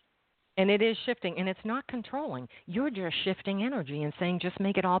 Yes. And it is shifting, and it's not controlling. You're just shifting energy and saying just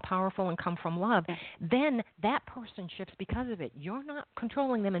make it all powerful and come from love. Then that person shifts because of it. You're not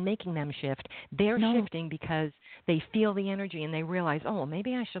controlling them and making them shift. They're shifting because they feel the energy and they realize, oh, well,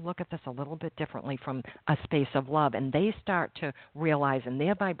 maybe I should look at this a little bit differently from a space of love. And they start to realize, and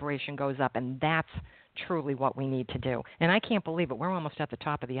their vibration goes up, and that's truly what we need to do. And I can't believe it. We're almost at the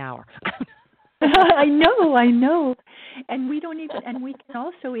top of the hour. I know, and we can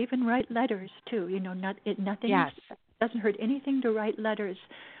also even write letters too. Nothing doesn't hurt anything to write letters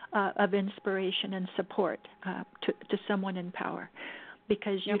of inspiration and support to someone in power,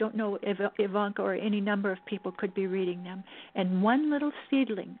 because you don't know if Ivanka or any number of people could be reading them, and one little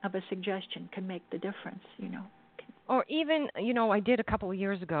seedling of a suggestion can make the difference. Or even, I did a couple of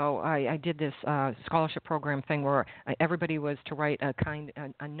years ago, I did this scholarship program thing where everybody was to write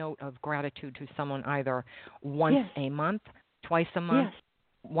a note of gratitude to someone either once a month, twice a month,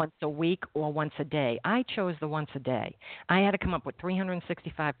 once a week, or once a day. I chose the once a day. I had to come up with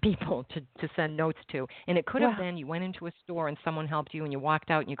 365 people to send notes to. And it could have been you went into a store and someone helped you and you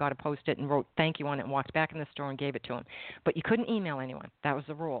walked out and you got a Post-it and wrote thank you on it and walked back in the store and gave it to them. But you couldn't email anyone. That was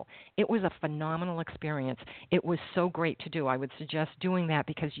the rule. It was a phenomenal experience. It was so great to do. I would suggest doing that,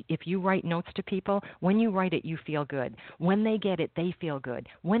 because if you write notes to people, when you write it, you feel good. When they get it, they feel good.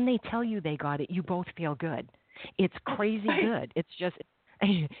 When they tell you they got it, you both feel good. It's crazy good. It's just...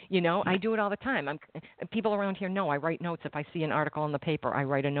 I do it all the time. People around here know I write notes. If I see an article in the paper, I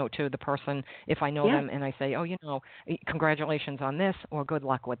write a note to the person if I know them, and I say, congratulations on this, or good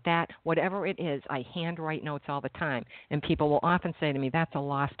luck with that. Whatever it is, I handwrite notes all the time. And people will often say to me, that's a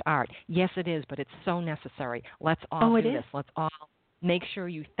lost art. Yes, it is, but it's so necessary. Let's all do this. Let's all make sure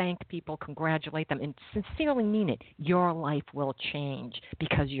you thank people, congratulate them, and sincerely mean it. Your life will change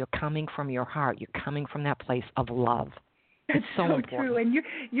because you're coming from your heart. You're coming from that place of love. It's so true, and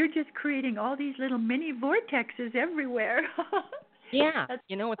you're just creating all these little mini vortexes everywhere. Yeah,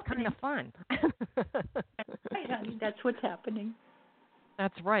 it's kind of fun. That's what's happening.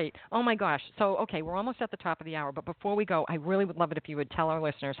 That's right. Oh my gosh. So, okay, we're almost at the top of the hour, but before we go, I really would love it if you would tell our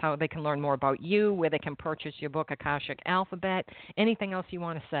listeners how they can learn more about you, where they can purchase your book, Akashic Alphabet, anything else you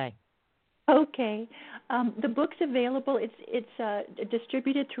want to say. Okay. The book's available. It's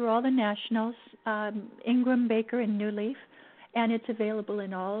distributed through all the nationals, Ingram, Baker, and New Leaf. And it's available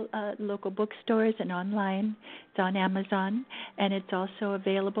in all local bookstores and online. It's on Amazon. And it's also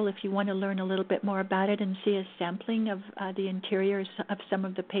available if you want to learn a little bit more about it and see a sampling of the interiors of some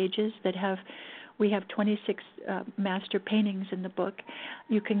of the pages that have We have 26 master paintings in the book.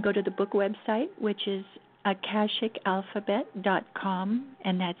 You can go to the book website, which is akashicalphabet.com,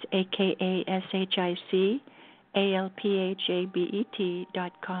 and that's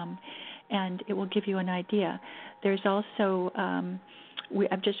akashicalphabet.com, and it will give you an idea. There's also,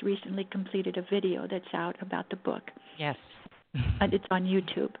 I've just recently completed a video that's out about the book. Yes. And it's on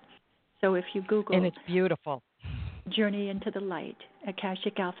YouTube. So if you Google... And it's beautiful. Journey into the Light,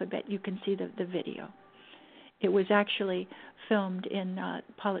 Akashic Alphabet, you can see the video. It was actually filmed in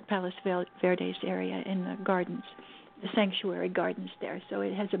Palos Verdes area in the gardens, the sanctuary gardens there. So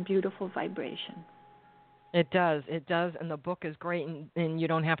it has a beautiful vibration. It does, and the book is great, and you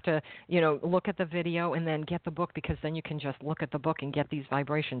don't have to, look at the video and then get the book, because then you can just look at the book and get these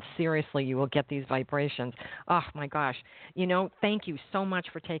vibrations. Seriously, you will get these vibrations. Oh, my gosh. Thank you so much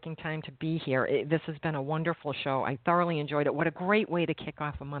for taking time to be here. This has been a wonderful show. I thoroughly enjoyed it. What a great way to kick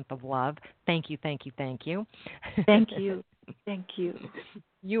off a month of love. Thank you, thank you, thank you. Thank you. Thank you.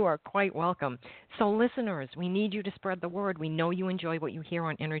 You are quite welcome. So, listeners, we need you to spread the word. We know you enjoy what you hear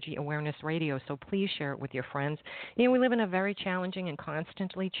on Energy Awareness Radio, so please share it with your friends. We live in a very challenging and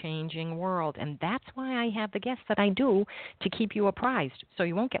constantly changing world, and that's why I have the guests that I do, to keep you apprised so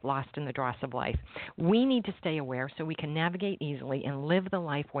you won't get lost in the dross of life. We need to stay aware so we can navigate easily and live the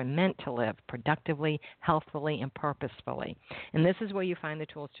life we're meant to live, productively, healthfully, and purposefully. And this is where you find the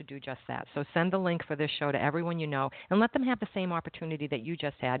tools to do just that. So send the link for this show to everyone you know, and let them have the same opportunity that you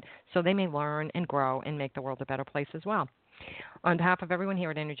just had, so they may learn and grow and make the world a better place as well. On behalf of everyone here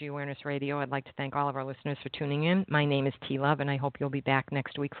at Energy Awareness Radio, I'd like to thank all of our listeners for tuning in. My name is T. Love, and I hope you'll be back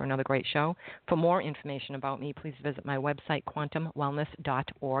next week for another great show. For more information about me, please visit my website,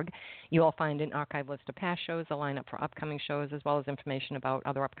 quantumwellness.org. You'll find an archive list of past shows, a lineup for upcoming shows, as well as information about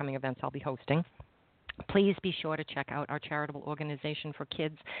other upcoming events I'll be hosting. Please be sure to check out our charitable organization for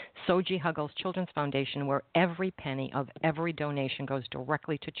kids, Soji Huggles Children's Foundation, where every penny of every donation goes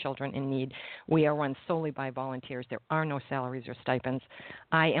directly to children in need. We are run solely by volunteers. There are no salaries or stipends.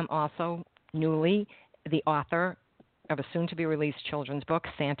 I am also newly the author of a soon-to-be-released children's book,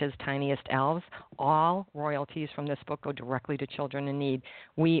 Santa's Tiniest Elves. All royalties from this book go directly to children in need.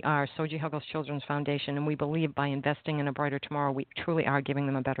 We are Soji Huggles Children's Foundation, and we believe by investing in a brighter tomorrow, we truly are giving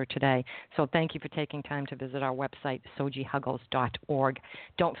them a better today. So thank you for taking time to visit our website, sojihuggles.org.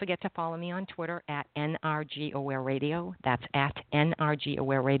 Don't forget to follow me on Twitter at NRG Aware Radio. That's at NRG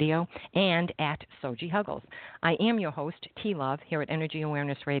Aware Radio, and at Soji Huggles. I am your host, T. Love, here at Energy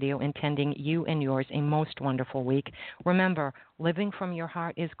Awareness Radio, intending you and yours a most wonderful week. Remember, living from your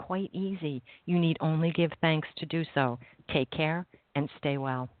heart is quite easy. You need only give thanks to do so. Take care and stay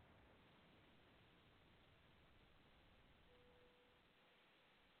well.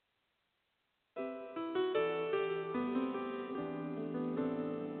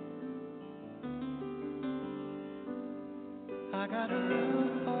 I got a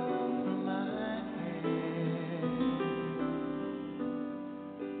roof over my head.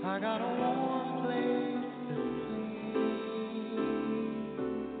 I got a warm place to sleep.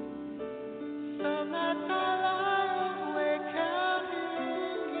 Some nights I lie awake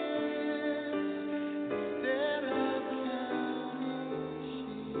counting years instead of counting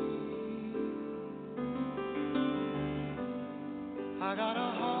sheep. I got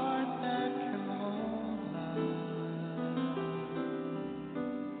a heart that can hold love.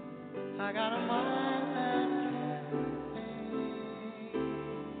 I got a mind that can think.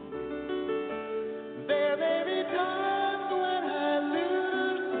 There may be times when I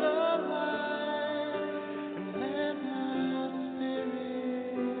lose the light and let my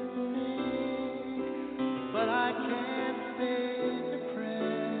spirit sink, but I can't stay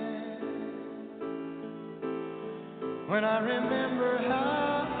depressed when I remember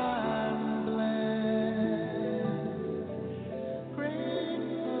how I'm blessed.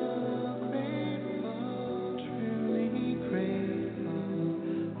 Grateful, grateful, truly grateful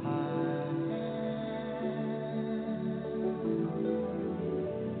I am.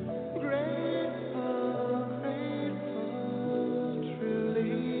 Grateful, grateful,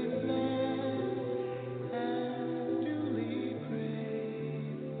 truly blessed and duly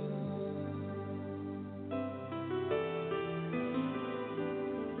grateful.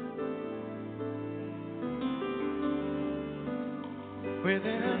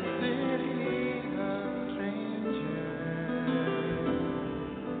 Within a city of strangers,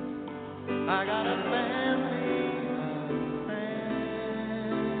 I got a family of friends.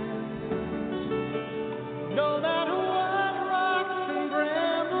 No matter what rocks and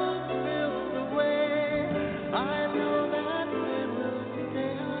brambles fill the way, I know that they will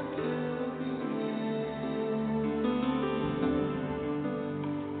stay until the end.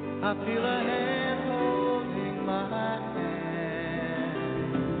 I feel a hand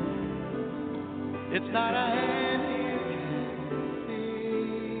It's not a hand you can see,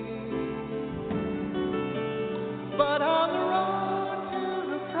 but on the road to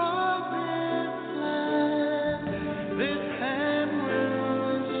the promised land, this hand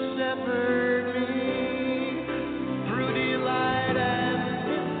will shepherd me through delight and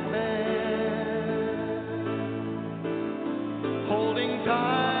despair, holding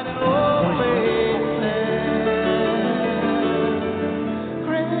tight and open.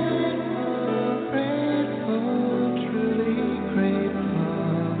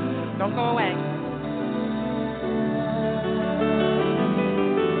 Don't go away.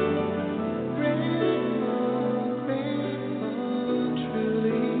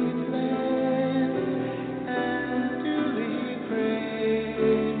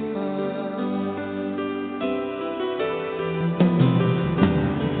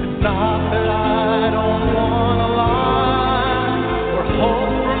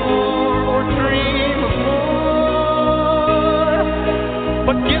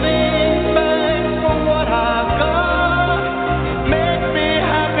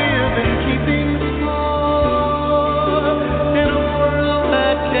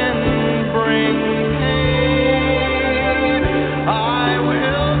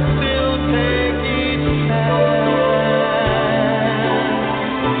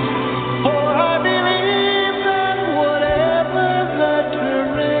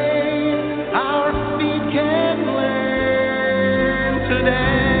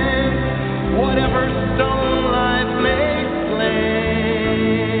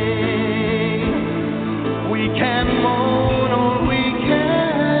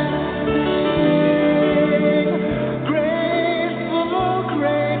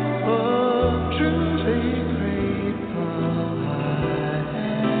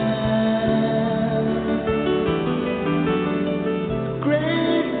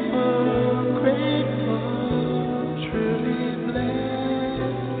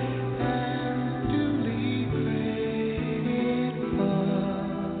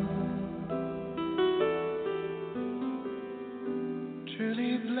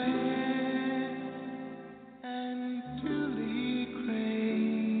 Truly blessed.